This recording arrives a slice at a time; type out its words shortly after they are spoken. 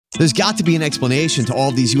There's got to be an explanation to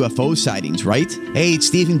all these UFO sightings, right? Hey, it's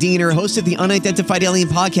Stephen Diener, host of the Unidentified Alien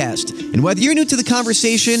Podcast. And whether you're new to the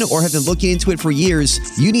conversation or have been looking into it for years,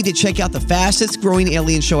 you need to check out the fastest growing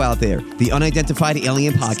alien show out there, the Unidentified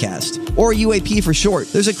Alien Podcast, or UAP for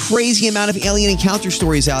short. There's a crazy amount of alien encounter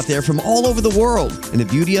stories out there from all over the world. And the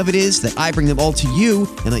beauty of it is that I bring them all to you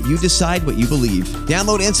and let you decide what you believe.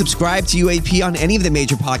 Download and subscribe to UAP on any of the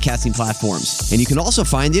major podcasting platforms. And you can also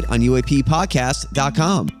find it on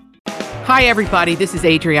UAPpodcast.com. Hi, everybody. This is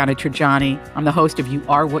Adriana Trajani. I'm the host of You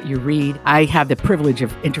Are What You Read. I have the privilege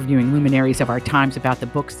of interviewing luminaries of our times about the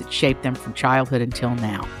books that shaped them from childhood until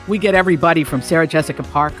now. We get everybody from Sarah Jessica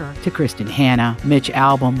Parker to Kristen Hanna, Mitch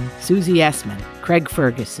Albom, Susie Essman, Craig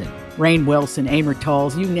Ferguson, Rainn Wilson, Amor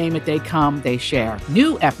Tolls, you name it, they come, they share.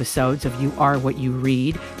 New episodes of You Are What You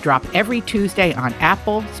Read drop every Tuesday on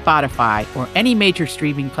Apple, Spotify, or any major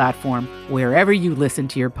streaming platform wherever you listen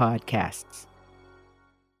to your podcasts.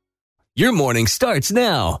 Your morning starts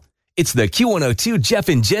now. It's the Q102 Jeff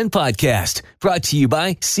and Jen podcast brought to you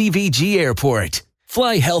by CVG Airport.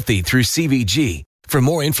 Fly healthy through CVG. For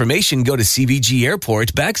more information, go to CVG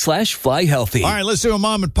Airport /fly healthy. All right, let's do a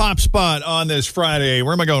mom and pop spot on this Friday.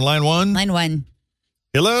 Where am I going? Line one? Line one.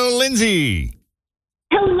 Hello, Lindsay.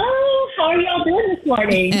 Hello. How are y'all doing this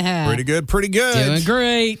morning? Pretty good, pretty good. Doing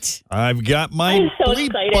great. I've got my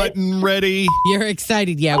bleep button ready. You're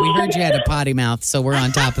excited. Yeah, we heard you had a potty mouth, so we're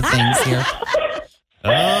on top of things here.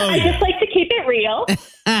 I just like to keep it real.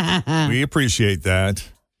 We appreciate that.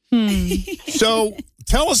 So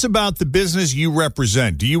tell us about the business you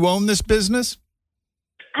represent. Do you own this business?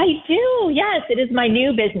 I do. Yes, it is my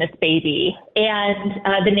new business baby. And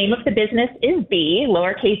the name of the business is Bee,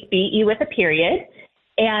 lowercase b-e with a period.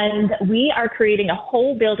 And we are creating a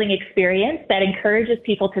whole building experience that encourages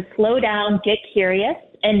people to slow down, get curious,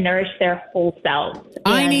 and nourish their whole selves.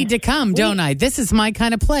 I need to come, don't I? This is my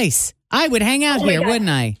kind of place. I would hang out here, wouldn't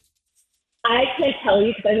I? I can tell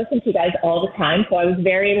you because I listen to you guys all the time. So I was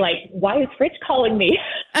very like, why is Rich calling me?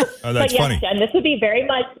 Oh, that's funny. Jen, this would be very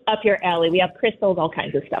much up your alley. We have crystals, all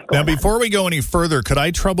kinds of stuff going on. Now, before we go any further, could I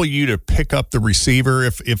trouble you to pick up the receiver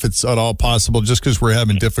if it's at all possible, just because we're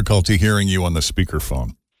having difficulty hearing you on the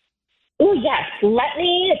speakerphone? Oh, yes. Let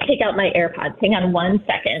me take out my AirPods. Hang on 1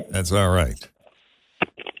 second. That's all right.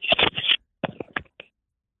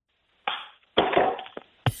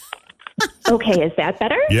 Okay, is that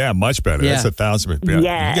better? Yeah, much better. Yeah. That's 1,000%. Yeah.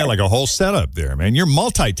 Yes. You got like a whole setup there, man. You're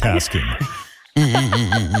multitasking.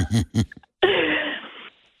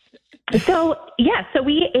 So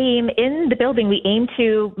we aim in the building, we aim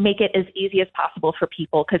to make it as easy as possible for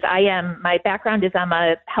people because my background is I'm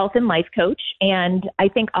a health and life coach. And I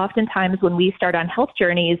think oftentimes when we start on health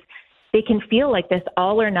journeys, they can feel like this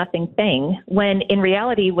all or nothing thing when in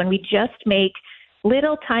reality, when we just make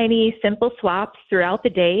little tiny simple swaps throughout the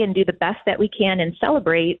day and do the best that we can and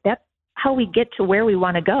celebrate, that's how we get to where we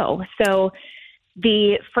want to go. So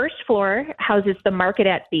the first floor houses the Market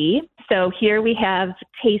at Bee. So here we have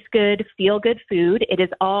taste good, feel good food. It is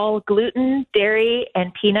all gluten, dairy,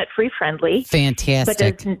 and peanut free friendly.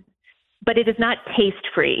 Fantastic. But it is not taste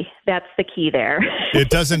free. That's the key there.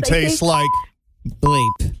 It doesn't taste like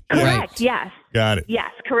bleep. Correct. Right. Yes. Got it.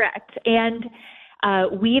 Yes, correct. And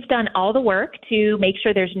we've done all the work to make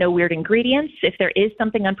sure there's no weird ingredients. If there is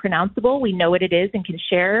something unpronounceable, we know what it is and can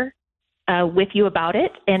share with you about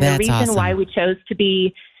it. And That's the reason awesome. why we chose to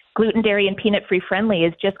be gluten, dairy, and peanut-free friendly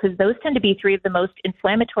is just because those tend to be three of the most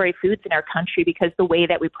inflammatory foods in our country because the way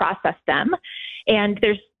that we process them. And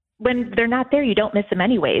when they're not there, you don't miss them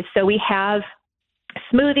anyways. So we have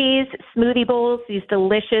smoothies, smoothie bowls, these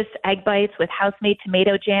delicious egg bites with house-made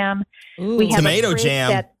tomato jam. Ooh. We have Tomato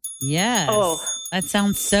jam. Yes. Oh. That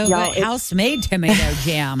sounds so Y'all, good. House-made tomato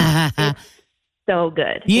jam. so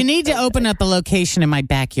good. You need to open up a location in my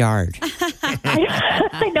backyard.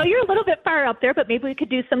 I know you're a little bit far up there, but maybe we could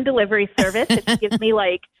do some delivery service if you give me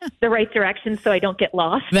like the right direction so I don't get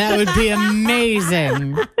lost. That would be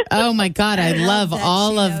amazing. Oh my God, I love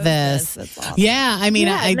all of this. That's awesome. Yeah, I mean,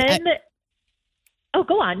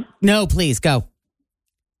 go on. No, please go.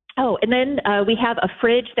 Oh, and then we have a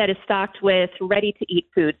fridge that is stocked with ready-to-eat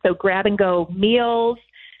food. So grab-and-go meals,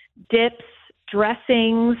 dips,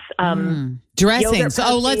 dressings. Dressings.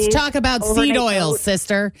 Oh, let's talk about seed oils, oats.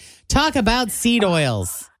 sister. Talk about seed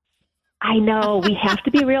oils. I know. We have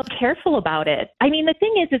to be real careful about it. I mean, the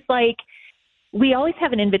thing is, it's like we always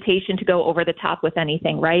have an invitation to go over the top with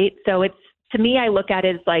anything, right? So it's, to me, I look at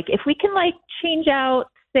it as like, if we can like change out,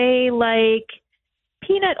 say, like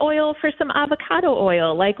peanut oil for some avocado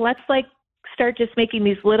oil, like let's like start just making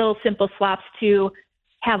these little simple swaps to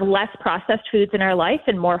have less processed foods in our life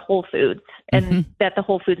and more whole foods, and that the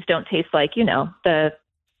whole foods don't taste like, you know, the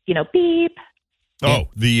beep. Oh,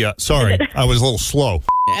 sorry, I was a little slow.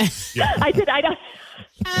 Yeah. I don't.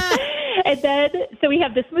 And then, so we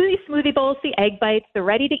have the smoothie bowls, the egg bites, the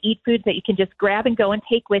ready-to-eat foods that you can just grab and go and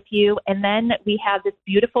take with you. And then we have this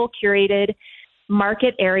beautiful curated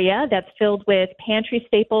market area that's filled with pantry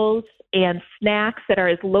staples and snacks that are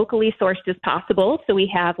as locally sourced as possible. So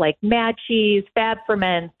we have like Mad Cheese, Fab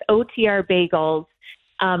Ferments, OTR bagels,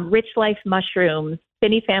 Rich Life mushrooms,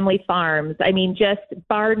 Finney Family Farms. I mean, just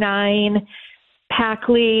Bar 9,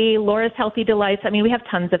 Packley, Laura's Healthy Delights. I mean, we have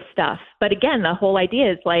tons of stuff. But again, the whole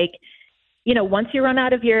idea is like, once you run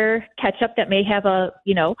out of your ketchup that may have a,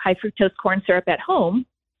 high fructose corn syrup at home,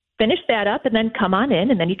 finish that up and then come on in,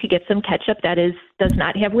 and then you could get some ketchup that does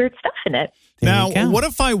not have weird stuff in it. Now, what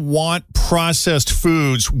if I want processed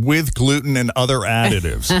foods with gluten and other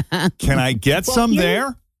additives? Can I get some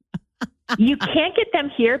there? You can't get them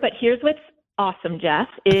here, but here's what's awesome, Jeff,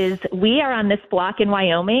 is we are on this block in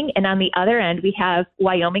Wyoming, and on the other end, we have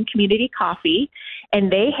Wyoming Community Coffee,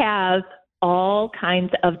 and they have all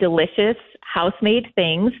kinds of delicious house-made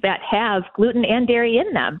things that have gluten and dairy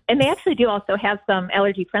in them. And they actually do also have some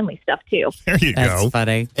allergy-friendly stuff, too. There you go. That's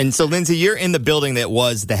funny. And so, Lindsay, you're in the building that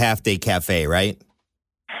was the Half Day Cafe, right?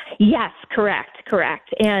 Yes, correct.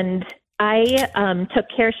 And I took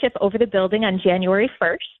careship over the building on January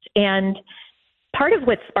 1st, and part of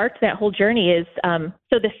what sparked that whole journey is,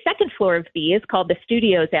 so the second floor of B is called the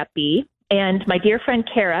Studios at B, and my dear friend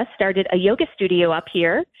Kara started a yoga studio up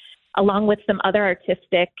here, along with some other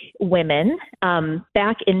artistic women,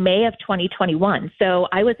 back in May of 2021. So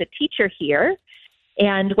I was a teacher here,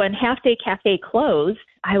 and when Half Day Cafe closed,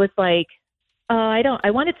 I was like,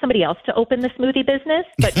 I wanted somebody else to open the smoothie business,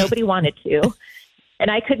 but nobody wanted to, and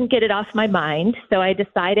I couldn't get it off my mind. So I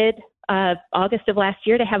decided August of last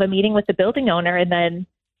year to have a meeting with the building owner, and then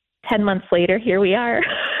 10 months later, here we are.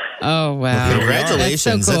 Oh, wow.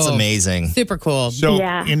 Congratulations. That's That's amazing. Super cool. So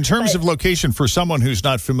in terms of location, for someone who's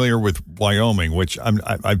not familiar with Wyoming, which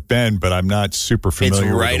I've been, but I'm not super familiar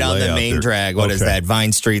It's with right on the main drag. What is that?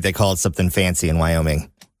 Vine Street. They call it something fancy in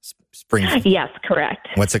Wyoming. Springfield. Yes, correct.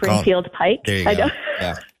 What's it called? Springfield Pike. There you go.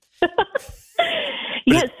 Yeah.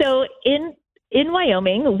 Yeah, so in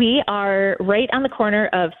Wyoming, we are right on the corner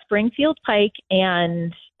of Springfield Pike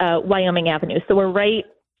and Wyoming Avenue. So we're right.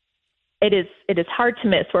 It is hard to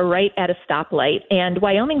miss. We're right at a stoplight, and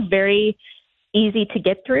Wyoming's very easy to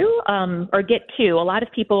get through or get to. A lot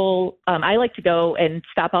of people, I like to go and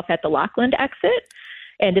stop off at the Lockland exit,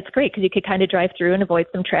 and it's great because you could kind of drive through and avoid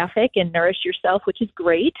some traffic and nourish yourself, which is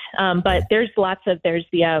great. But there's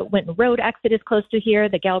the Winton Road exit is close to here,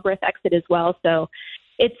 the Galbraith exit as well. So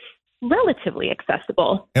it's relatively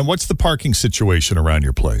accessible. And what's the parking situation around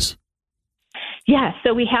your place? Yeah,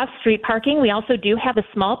 so we have street parking. We also do have a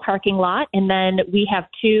small parking lot, and then we have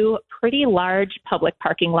two pretty large public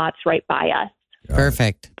parking lots right by us.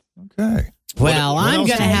 Perfect. Okay. Well, what I'm else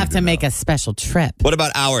going to do you have do to now? make a special trip. What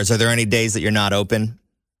about hours? Are there any days that you're not open?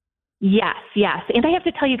 Yes. And I have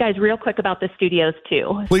to tell you guys real quick about the studios,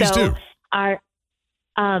 too. Please do. Our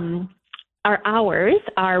hours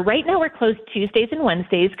are, right now we're closed Tuesdays and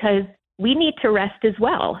Wednesdays because we need to rest as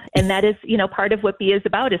well. And that is, part of what B is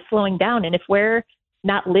about, is slowing down. And if we're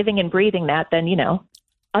not living and breathing that, then,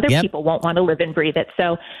 other people won't want to live and breathe it.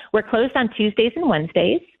 So we're closed on Tuesdays and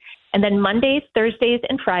Wednesdays. And then Mondays, Thursdays,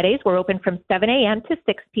 and Fridays, we're open from 7 a.m. to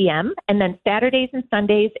 6 p.m. And then Saturdays and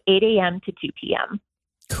Sundays, 8 a.m. to 2 p.m.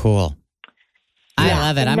 Cool. I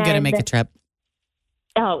love it. And I'm going to then make a trip.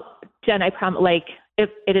 Oh, Jen, I promise,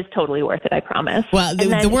 it is totally worth it, I promise. Well,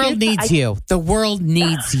 the world needs you. The world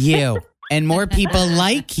needs you. And more people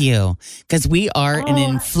like you, because we are an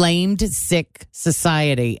inflamed, sick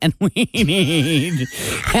society, and we need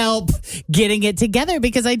help getting it together,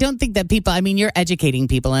 because I don't think that people, you're educating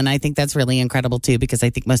people, and I think that's really incredible too, because I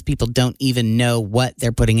think most people don't even know what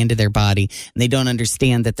they're putting into their body, and they don't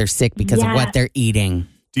understand that they're sick because of what they're eating.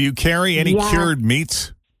 Do you carry any cured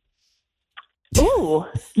meats? Ooh,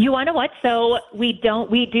 you want to what? So we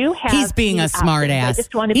do have. He's being a smart ass. I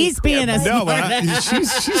just want to be clear,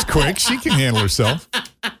 She's quick. She can handle herself.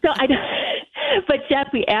 But Jeff,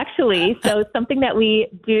 so something that we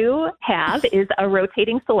do have is a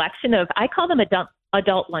rotating selection of, I call them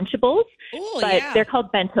adult Lunchables, but they're called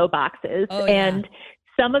bento boxes. And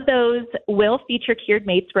some of those will feature cured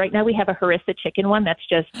meats. Right now we have a harissa chicken one that's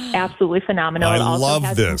just absolutely phenomenal. I it also love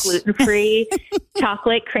has this. some gluten-free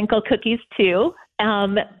chocolate crinkle cookies too.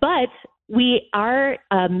 But we are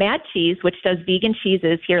Mad Cheese, which does vegan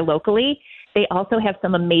cheeses here locally. they also have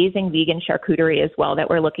some amazing vegan charcuterie as well that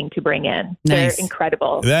we're looking to bring in. Nice. They're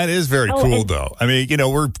incredible. That is very cool, though. I mean,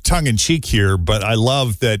 we're tongue in cheek here, but I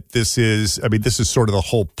love that this is sort of the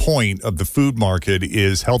whole point of the food market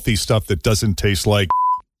is healthy stuff that doesn't taste like.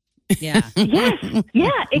 Yeah. Yes. Yeah,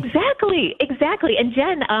 exactly. And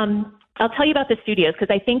Jen, I'll tell you about the studios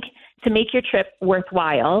because I think to make your trip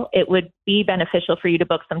worthwhile, it would be beneficial for you to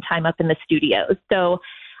book some time up in the studios. So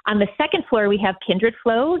on the second floor, we have Kindred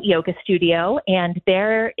Flow Yoga Studio, and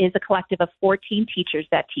there is a collective of 14 teachers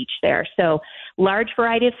that teach there. So large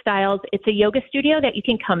variety of styles. It's a yoga studio that you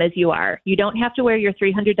can come as you are. You don't have to wear your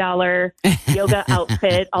 $300 yoga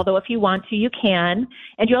outfit, although if you want to, you can.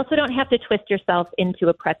 And you also don't have to twist yourself into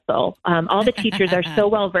a pretzel. All the teachers are so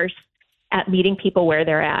well-versed at meeting people where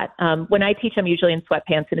they're at. When I teach, I'm usually in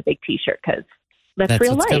sweatpants and a big T-shirt because that's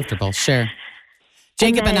real what's life. Comfortable, sure.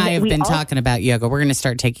 Jacob and I have been talking about yoga. We're going to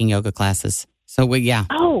start taking yoga classes. So, yeah.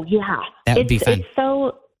 Oh, yeah. That would be fun.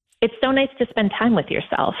 It's so nice to spend time with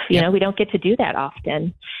yourself. You know, we don't get to do that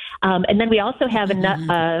often. And then we also have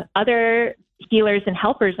other healers and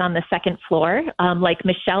helpers on the second floor, like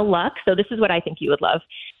Michelle Luck. So this is what I think you would love.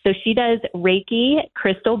 So she does Reiki,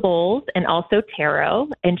 crystal bowls, and also tarot.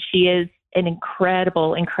 And she is an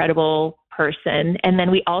incredible, incredible person. And then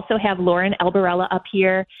we also have Lauren Albarella up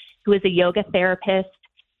here, who is a yoga therapist.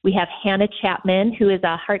 We have Hannah Chapman, who is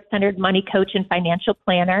a heart-centered money coach and financial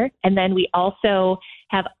planner. And then we also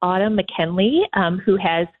have Autumn McKinley, who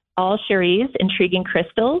has All Cherie's Intriguing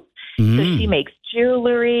Crystals. So she makes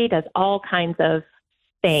jewelry, does all kinds of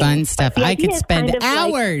things. Fun stuff. I could spend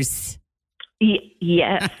hours.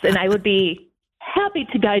 Yes, and I would be happy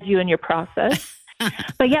to guide you in your process.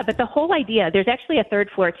 But the whole idea, there's actually a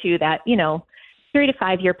third floor too that, 3 to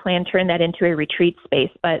 5 year plan, turn that into a retreat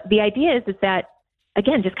space. But the idea is that,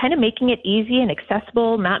 again, just kind of making it easy and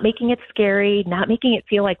accessible, not making it scary, not making it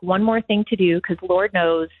feel like one more thing to do, because Lord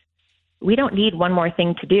knows we don't need one more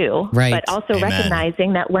thing to do. Right. But also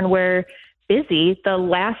recognizing that when we're busy, the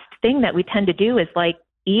last thing that we tend to do is like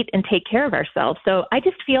eat and take care of ourselves. So I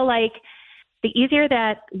just feel like the easier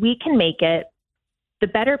that we can make it, the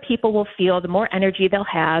better people will feel, the more energy they'll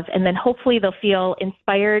have, and then hopefully they'll feel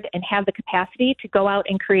inspired and have the capacity to go out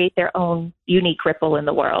and create their own unique ripple in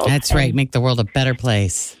the world. That's right. Make the world a better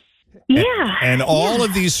place. Yeah. And all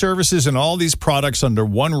of these services and all these products under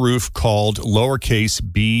one roof called lowercase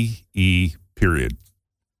BE period.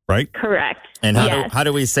 Right? Correct. And how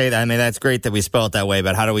do we say that? I mean, that's great that we spell it that way,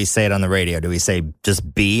 but how do we say it on the radio? Do we say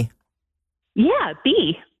just B? Yeah,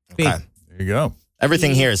 B. Okay. There you go.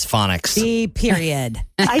 Everything here is phonics. B period.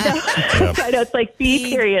 I know. I know. It's like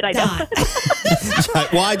B period. I know.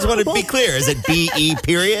 Well, I just want to be clear. Is it BE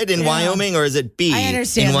period in Wyoming, or is it B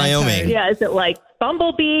in Wyoming? Yeah. Is it like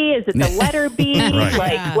Bumblebee? Is it the letter B? Right.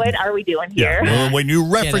 Like, what are we doing here? Yeah. Well, when you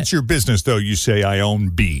reference your business, though, you say, I own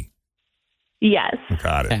B. Yes.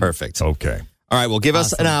 Got it. Perfect. Okay. All right, well, give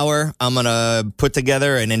us an hour. I'm going to put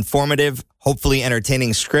together an informative, hopefully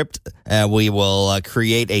entertaining script. We will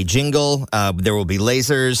create a jingle. There will be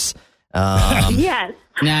lasers. Yes.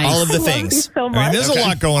 Nice. All of the I love you things. so much. I mean, there's a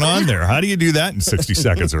lot going on there. How do you do that in 60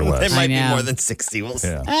 seconds or less? It might be know. more than 60. We'll see.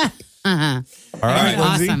 Yeah. Uh-huh. All right,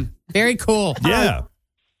 Lindsay. Awesome. Very cool. Yeah.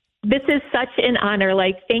 This is such an honor.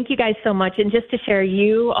 Like, thank you guys so much. And just to share,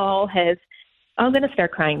 you all have, I'm going to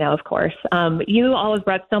start crying now, of course. You all have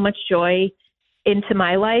brought so much joy into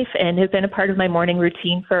my life and have been a part of my morning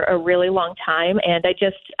routine for a really long time. And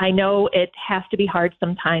I know it has to be hard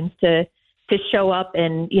sometimes to show up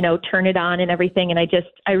and, turn it on and everything. And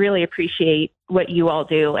I really appreciate what you all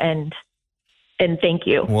do. And thank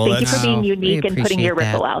you. Well, thank you for being unique and putting your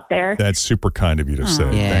appreciate ripple that. out there. That's super kind of you to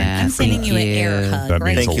say. Yeah. I'm sending you an air hug. That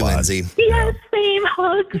right? means Thank a you, lot. Lindsay. Yes, same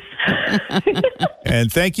hugs.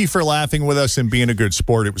 And thank you for laughing with us and being a good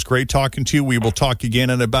sport. It was great talking to you. We will talk again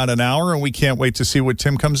in about an hour, and we can't wait to see what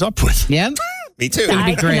Tim comes up with. Yep. Me too. It'll be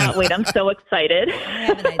I great. cannot wait. I'm so excited. I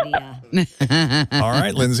have an idea. All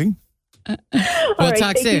right, Lindsay. All We'll right,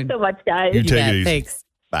 talk thank soon. you so much, guys. You take Yeah, it easy. thanks.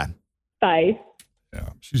 Bye. Bye. Yeah,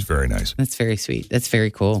 she's very nice. That's very sweet. That's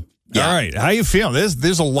very cool. Yeah. All right, how you feeling?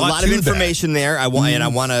 There's a lot, A lot to of information there. I want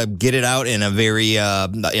to get it out in a very easy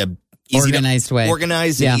Organized way.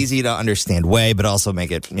 organized Yeah. and easy to understand way, but also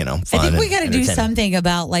make it fun. I think we and got to do entertaining. something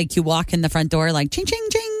about like you walk in the front door, like ching, ching,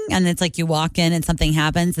 ching. And it's like you walk in and something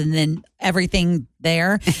happens and then everything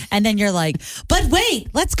there. And then you're like, but wait,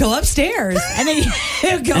 let's go upstairs. And then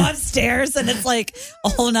you go upstairs and it's like a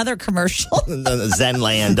whole nother commercial. The Zen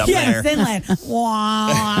land up Yeah, there. Zenland.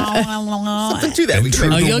 Wow. Something to that. We Turn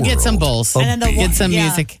can Oh, the you'll get some world bowls. of And then Get some yeah.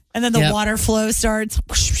 music. And then the Yep. water flow starts.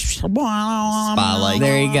 Spa-like.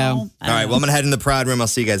 There you go. All right, well, I'm going to head in the prod room. I'll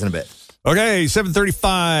see you guys in a bit. Okay,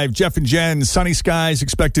 7:35. Jeff and Jen. Sunny skies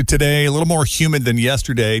expected today. A little more humid than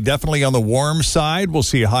yesterday. Definitely on the warm side. We'll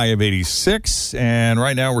see a high of 86. And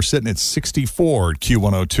right now we're sitting at 64 at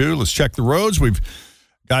Q102. Let's check the roads. We've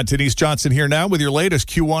got Denise Johnson here now with your latest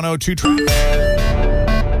Q102 traffic.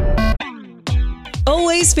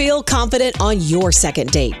 Always feel confident on your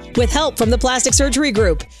second date. With help from the Plastic Surgery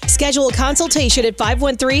Group. Schedule a consultation at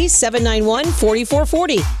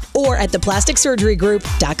 513-791-4440 or at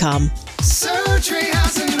theplasticsurgerygroup.com. Surgery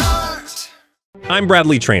has an art. I'm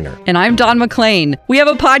Bradley Trainer. And I'm Don McClain. We have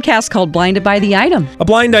a podcast called Blinded by the Item. A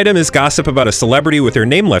blind item is gossip about a celebrity with their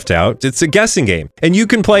name left out. It's a guessing game, and you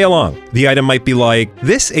can play along. The item might be like,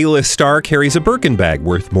 this A-list star carries a Birkin bag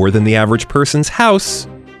worth more than the average person's house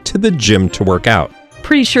to the gym to work out.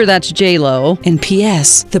 Pretty sure that's J-Lo. And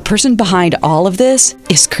P.S. the person behind all of this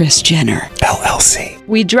is Kris Jenner, LLC.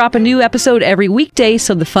 We drop a new episode every weekday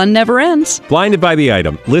so the fun never ends. Blinded by the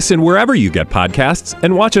Item. Listen wherever you get podcasts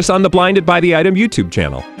and watch us on the Blinded by the Item YouTube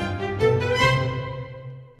channel.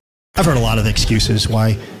 I've heard a lot of excuses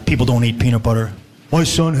why people don't eat peanut butter. My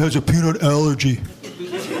son has a peanut allergy.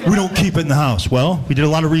 We don't keep it in the house. Well, we did a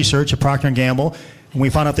lot of research at Procter & Gamble, and we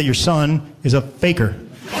found out that your son is a faker.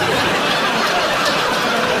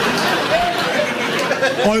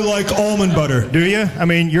 I like almond butter. Do you? I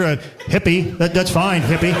mean, you're a hippie. That's fine,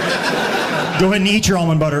 hippie. Go ahead and eat your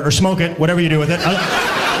almond butter or smoke it, whatever you do with it.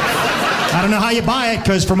 I don't know how you buy it,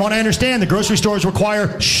 because from what I understand, the grocery stores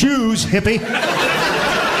require shoes, hippie.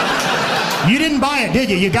 You didn't buy it, did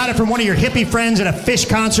you? You got it from one of your hippie friends at a Fish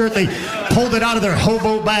concert. They pulled it out of their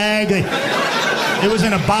hobo bag. It was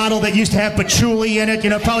in a bottle that used to have patchouli in it.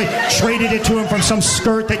 You know, probably traded it to him from some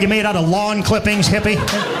skirt that you made out of lawn clippings, hippie.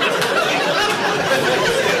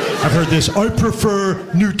 I've heard this. I prefer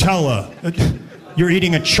Nutella. You're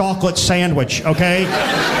eating a chocolate sandwich, okay?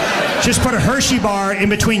 Just put a Hershey bar in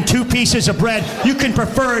between two pieces of bread. You can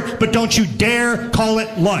prefer it, but don't you dare call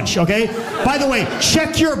it lunch, okay? By the way,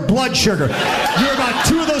 check your blood sugar. You're about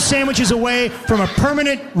 2 of those sandwiches away from a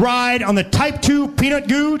permanent ride on the Type 2 peanut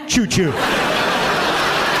goo choo-choo.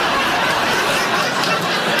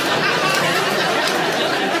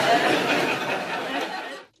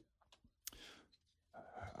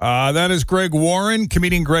 That is Greg Warren,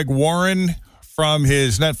 comedian Greg Warren, from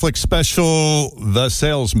his Netflix special, The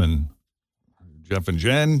Salesman. Jeff and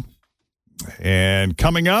Jen. And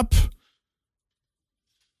coming up,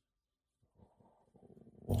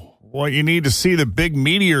 well, you need to see the big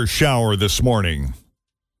meteor shower this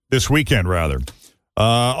weekend, rather.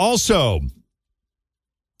 Also,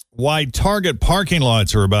 why Target parking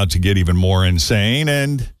lots are about to get even more insane,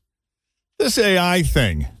 and this AI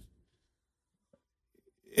thing.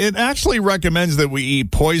 It actually recommends that we eat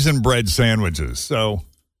poison bread sandwiches. So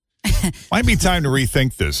might be time to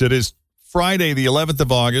rethink this. It is Friday, the 11th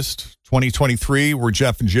of August, 2023. We're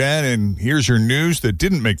Jeff and Jen, and here's your news that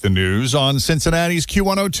didn't make the news on Cincinnati's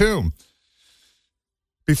Q102.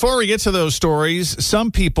 Before we get to those stories, some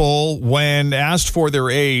people, when asked for their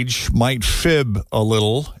age, might fib a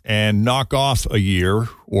little and knock off a year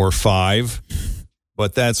or 5.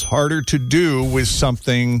 But that's harder to do with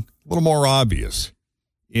something a little more obvious.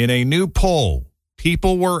 In a new poll,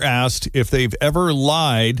 people were asked if they've ever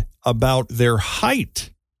lied about their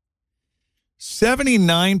height.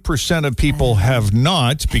 79% of people have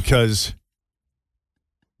not, because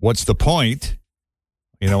what's the point?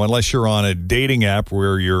 You know, unless you're on a dating app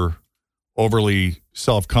where you're overly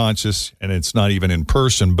self-conscious and it's not even in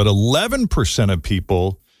person. But 11% of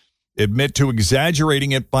people admit to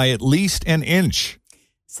exaggerating it by at least an inch.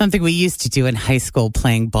 Something we used to do in high school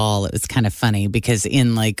playing ball. It was kind of funny because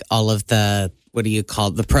in like all of the,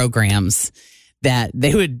 the programs that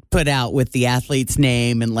they would put out with the athlete's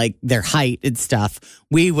name and like their height and stuff,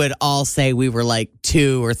 we would all say we were like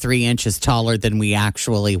 2 or 3 inches taller than we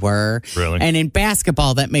actually were. Really? And in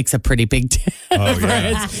basketball, that makes a pretty big difference. Oh,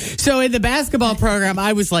 yeah. So in the basketball program,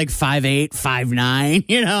 I was like 5'8", 5'9",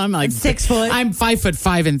 you know, I'm like 6 foot. I'm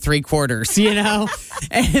 5'5" 3/4, you know,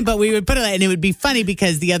 but we would put it, and it would be funny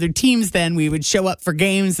because the other teams then we would show up for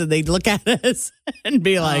games and they'd look at us and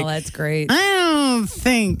be like, oh, that's great. I don't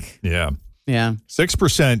think. Yeah. Yeah.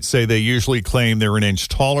 6% say they usually claim they're an inch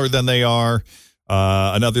taller than they are.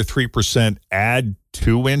 Another 3% add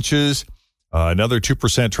 2 inches. Another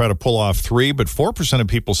 2% try to pull off 3, but 4% of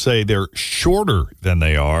people say they're shorter than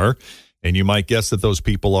they are. And you might guess that those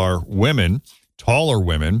people are women, taller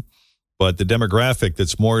women. But the demographic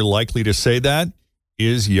that's more likely to say that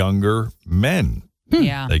is younger men.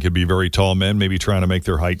 Yeah. They could be very tall men, maybe trying to make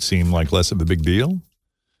their height seem like less of a big deal.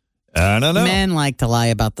 I don't know. Men like to lie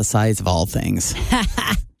about the size of all things.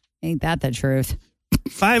 Ain't that the truth?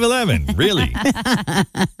 5'11", really?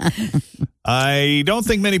 I don't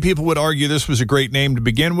think many people would argue this was a great name to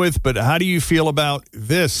begin with, but how do you feel about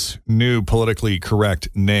this new politically correct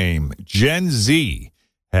name? Gen Z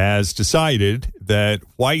has decided that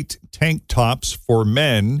white tank tops for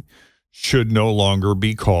men should no longer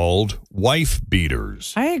be called wife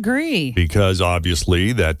beaters. I agree. Because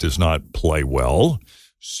obviously that does not play well.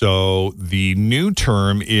 So the new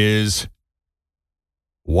term is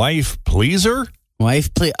wife pleaser?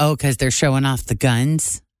 Because they're showing off the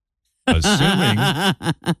guns. Assuming.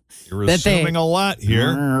 You're assuming a lot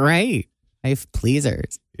here. Right. Wife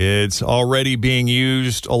pleasers. It's already being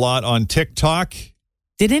used a lot on TikTok.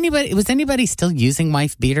 Was anybody still using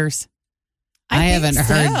wife beaters? I haven't heard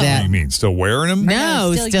that. What do you mean, still wearing them?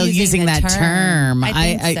 No, still using that term.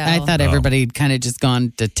 I thought everybody had kind of just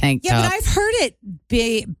gone to tank top. Yeah, but I've heard it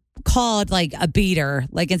be called like a beater.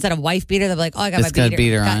 Like instead of wife beater, they're like, oh, I got Just my got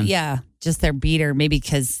beater on. Yeah, just their beater. Maybe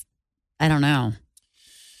because, I don't know.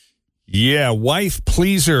 Yeah, wife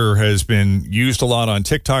pleaser has been used a lot on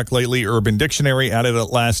TikTok lately. Urban Dictionary added it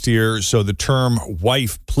last year, so the term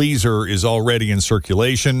wife pleaser is already in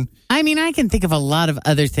circulation. I mean, I can think of a lot of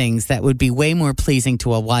other things that would be way more pleasing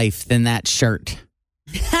to a wife than that shirt.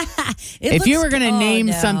 If you were going to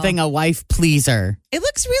name something a wife pleaser. It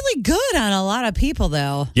looks really good on a lot of people,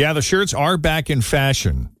 though. Yeah, the shirts are back in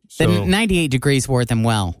fashion. The 98 Degrees wore them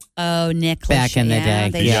well. Oh, Nick. Back in the day.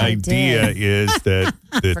 The idea is that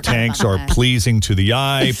the tanks are pleasing to the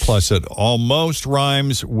eye, plus it almost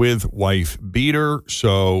rhymes with wife beater,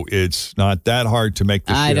 so it's not that hard to make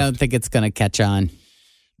the shift. I don't think it's going to catch on.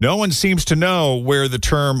 No one seems to know where the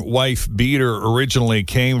term wife beater originally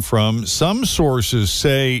came from. Some sources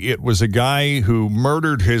say it was a guy who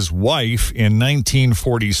murdered his wife in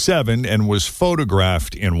 1947 and was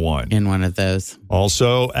photographed in one. In one of those.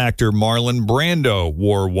 Also, actor Marlon Brando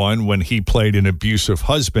wore one when he played an abusive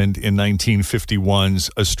husband in 1951's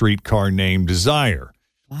A Streetcar Named Desire.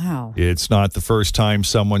 Wow. It's not the first time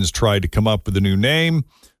someone's tried to come up with a new name.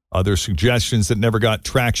 Other suggestions that never got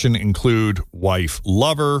traction include wife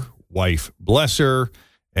lover, wife blesser,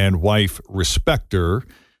 and wife respecter.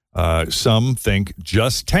 Some think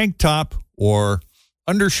just tank top or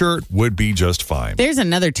undershirt would be just fine. There's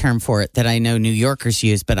another term for it that I know New Yorkers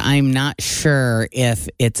use, but I'm not sure if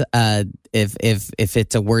it's if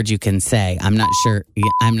it's a word you can say. I'm not sure.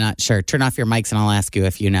 I'm not sure. Turn off your mics and I'll ask you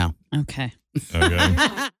if you know. Okay.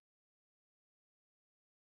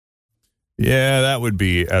 Yeah, that would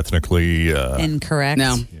be ethnically incorrect.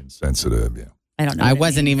 No. Insensitive. Yeah. I don't know. I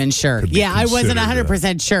wasn't even sure. Yeah, I wasn't considered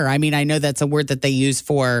 100% sure. I mean, I know that's a word that they use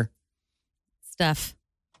for stuff.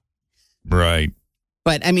 Right.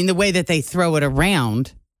 But I mean, the way that they throw it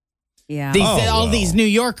around. Yeah. All these New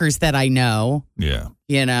Yorkers that I know. Yeah.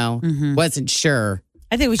 You know, wasn't sure.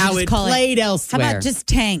 I think we should how just it call played it elsewhere. How about just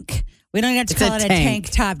tank? We don't have to call it a tank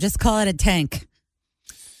top. Just call it a tank.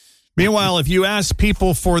 Meanwhile, if you ask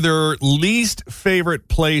people for their least favorite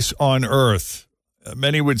place on earth,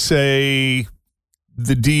 many would say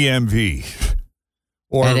the DMV.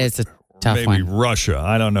 Or that is a tough maybe one. Russia.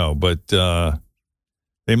 I don't know. But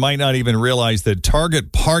they might not even realize that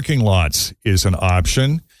Target parking lots is an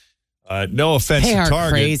option. No offense They to are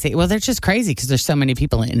Target. crazy. Well, they're just crazy because there's so many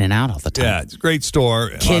people in and out all the time. Yeah, it's a great store.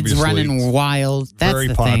 Kids obviously. running wild. That's Very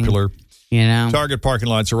the popular. thing, you know? Target parking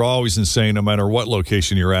lots are always insane no matter what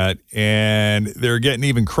location you're at. And they're getting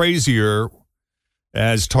even crazier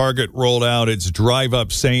as Target rolled out its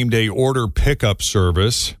drive-up same-day order pickup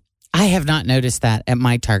service. I have not noticed that at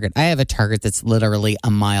my Target. I have a Target that's literally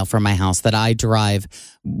a mile from my house that I drive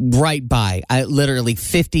right by. I literally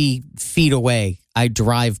 50 feet away. I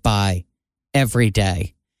drive by every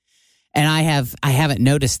day. And I haven't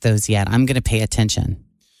noticed those yet. I'm going to pay attention.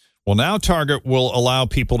 Well, now Target will allow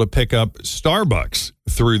people to pick up Starbucks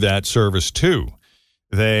through that service, too.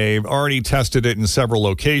 They've already tested it in several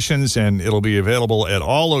locations, and it'll be available at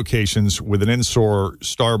all locations with an in-store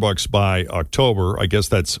Starbucks by October. I guess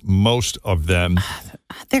that's most of them.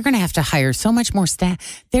 They're going to have to hire so much more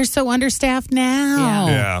staff. They're so understaffed now.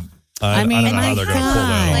 Yeah. I mean, I don't know how they're going to pull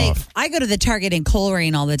that off. I go to the Target in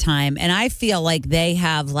Coleraine all the time, and I feel like they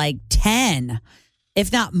have like 10,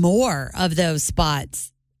 if not more, of those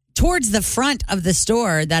spots towards the front of the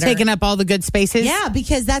store that Taking up all the good spaces? Yeah,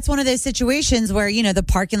 because that's one of those situations where, you know, the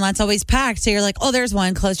parking lot's always packed. So you're like, oh, there's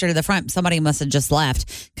one closer to the front. Somebody must have just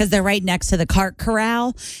left because they're right next to the cart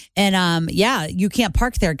corral. And yeah, you can't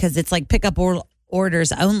park there because it's like pickup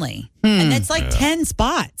orders only. And it's like 10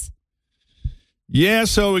 spots. Yeah,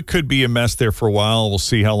 so it could be a mess there for a while. We'll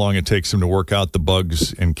see how long it takes them to work out the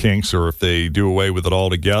bugs and kinks or if they do away with it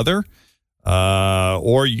altogether.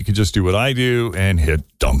 Or you can just do what I do and hit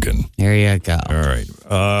Duncan. There you go. All right.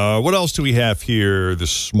 What else do we have here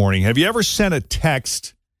this morning? Have you ever sent a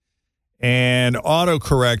text and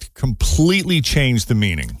autocorrect completely changed the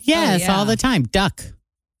meaning? Yes, all the time. Duck.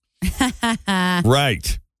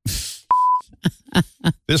 Right.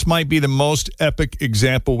 This might be the most epic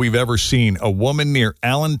example we've ever seen. A woman near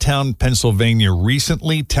Allentown, Pennsylvania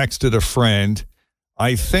recently texted a friend,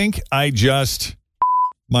 "I think I just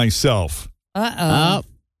myself." Oh.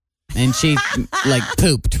 And she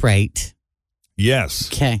pooped, right? Yes.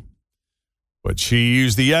 Okay. But she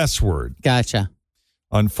used the S word. Gotcha.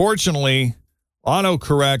 Unfortunately,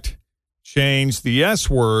 autocorrect changed the S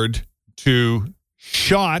word to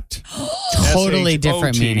shot. Totally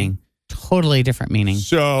different S-H-O-T. meaning. Totally different meaning.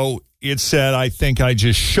 So it said, "I think I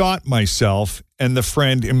just shot myself," and the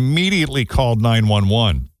friend immediately called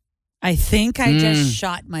 911. I think I just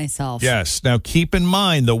shot myself. Yes. Now, keep in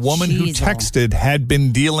mind, the woman who texted had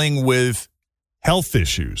been dealing with health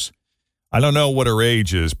issues. I don't know what her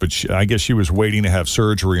age is, but I guess she was waiting to have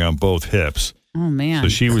surgery on both hips. Oh, man. So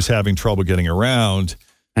she was having trouble getting around.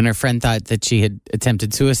 And her friend thought that she had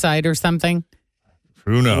attempted suicide or something?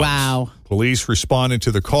 Who knows? Wow. Police responded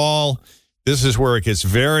to the call. This is where it gets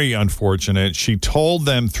very unfortunate. She told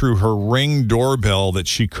them through her Ring doorbell that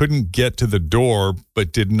she couldn't get to the door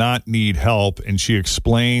but did not need help, and she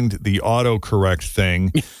explained the autocorrect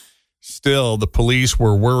thing. Still, the police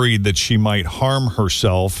were worried that she might harm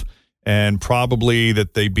herself and probably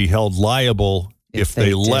that they'd be held liable if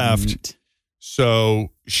they left. So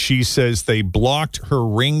she says they blocked her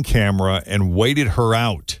Ring camera and waited her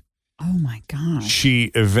out. Oh, my gosh. She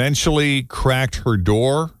eventually cracked her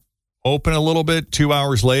door open a little bit 2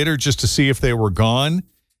 hours later just to see if they were gone,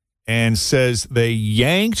 and says they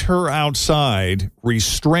yanked her outside,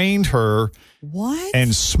 restrained her,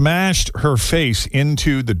 and smashed her face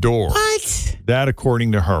into the door. What? That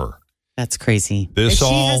according to her. That's crazy. If she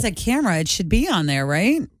has a camera, it should be on there,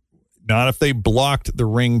 right? Not if they blocked the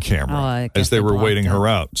Ring camera as they were waiting her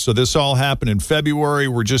out. So this all happened in February.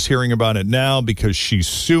 We're just hearing about it now because she's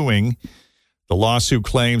suing. The lawsuit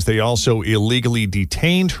claims they also illegally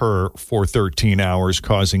detained her for 13 hours,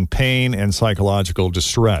 causing pain and psychological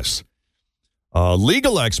distress. A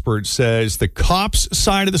legal expert says the cops'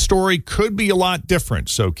 side of the story could be a lot different,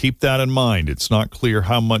 so keep that in mind. It's not clear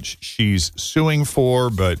how much she's suing for,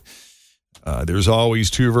 but there's always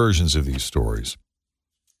two versions of these stories.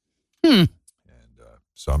 And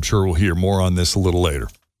so I'm sure we'll hear more on this a little later.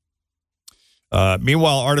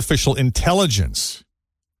 Meanwhile, artificial intelligence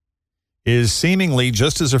is seemingly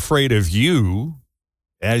just as afraid of you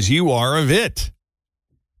as you are of it.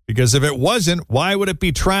 Because if it wasn't, why would it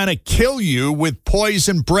be trying to kill you with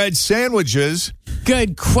poison bread sandwiches?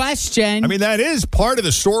 Good question. I mean, that is part of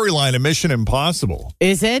the storyline of Mission Impossible.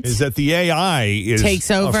 Is it? Is that the AI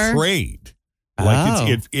takes over? Afraid.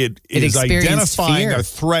 Like it is identifying fear. a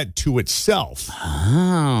threat to itself.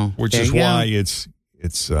 Oh, which is why it's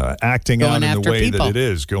acting going out in the way people. that it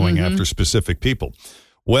is, going after specific people.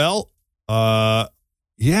 Well, a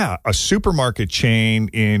supermarket chain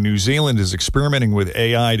in New Zealand is experimenting with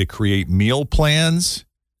AI to create meal plans.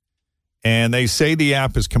 And they say the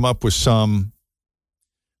app has come up with some,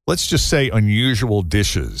 let's just say, unusual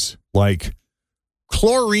dishes like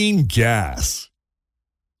chlorine gas,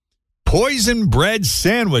 poison bread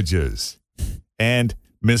sandwiches, and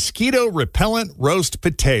mosquito repellent roast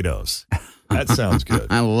potatoes. That sounds good.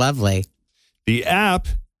 Lovely. The app,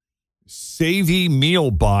 Savvy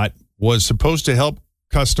Meal Bot, was supposed to help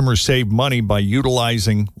customers save money by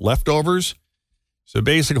utilizing leftovers. So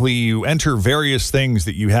basically, you enter various things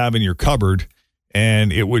that you have in your cupboard,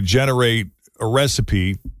 and it would generate a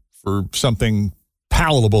recipe for something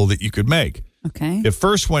palatable that you could make. Okay. It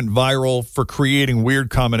first went viral for creating weird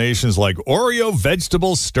combinations like Oreo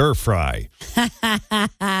vegetable stir fry.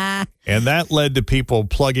 And that led to people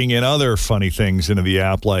plugging in other funny things into the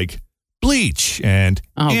app like bleach and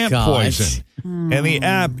ant poison. And the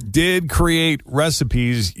app did create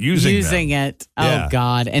recipes using them. it. Yeah. Oh,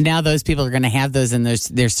 God. And now those people are going to have those in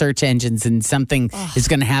their search engines, and something is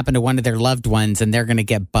going to happen to one of their loved ones, and they're going to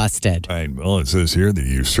get busted. Right. Well, it says here that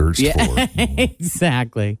you searched for.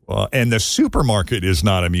 Exactly. Well, and the supermarket is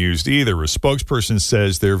not amused either. A spokesperson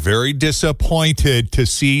says they're very disappointed to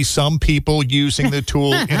see some people using the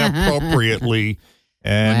tool inappropriately.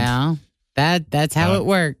 And that's how it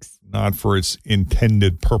works. Not for its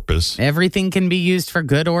intended purpose. Everything can be used for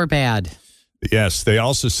good or bad. Yes, they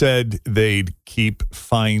also said they'd keep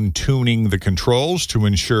fine-tuning the controls to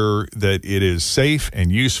ensure that it is safe and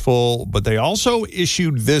useful, but they also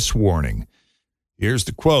issued this warning. Here's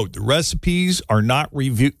the quote. The recipes are not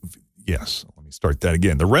reviewed. Yes, let me start that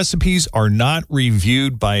again. The recipes are not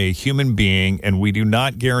reviewed by a human being, and we do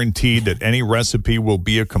not guarantee that any recipe will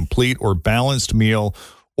be a complete or balanced meal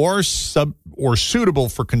or suitable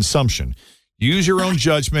for consumption. Use your own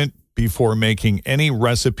judgment before making any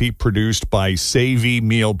recipe produced by Savvy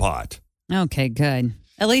Mealbot. Okay, good.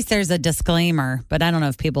 At least there's a disclaimer, but I don't know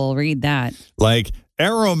if people will read that. Like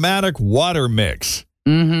aromatic water mix.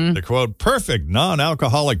 Mm-hmm. The quote, perfect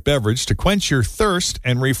non-alcoholic beverage to quench your thirst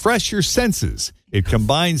and refresh your senses. It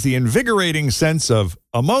combines the invigorating scents of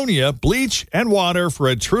ammonia, bleach, and water for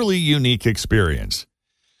a truly unique experience.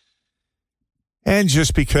 And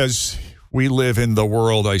just because we live in the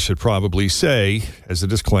world, I should probably say, as a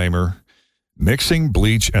disclaimer, mixing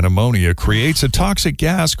bleach and ammonia creates a toxic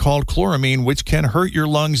gas called chloramine, which can hurt your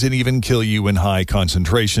lungs and even kill you in high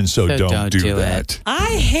concentrations. So don't do that.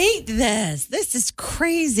 I hate this. This is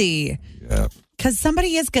crazy. Yeah. Because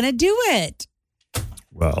somebody is going to do it.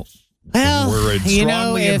 Well, we're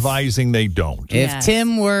strongly advising they don't. If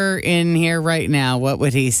Tim were in here right now, what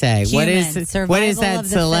would he say? What is that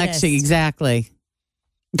selection? Fittest. Exactly.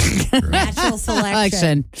 Natural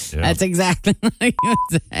selection. Yeah. That's exactly what he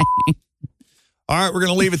would say. All right, we're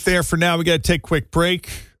going to leave it there for now. We got to take a quick break.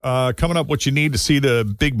 Coming up, what you need to see the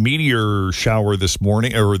big meteor shower this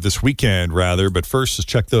morning, or this weekend, rather. But first, let's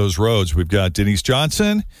check those roads. We've got Denise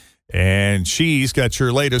Johnson, and she's got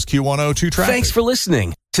your latest Q102 traffic. Thanks for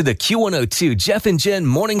listening to the Q102 Jeff and Jen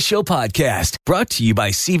Morning Show podcast, brought to you by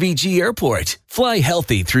CVG Airport. Fly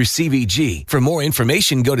healthy through CVG. For more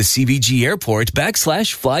information, go to CVG Airport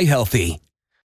 /fly healthy.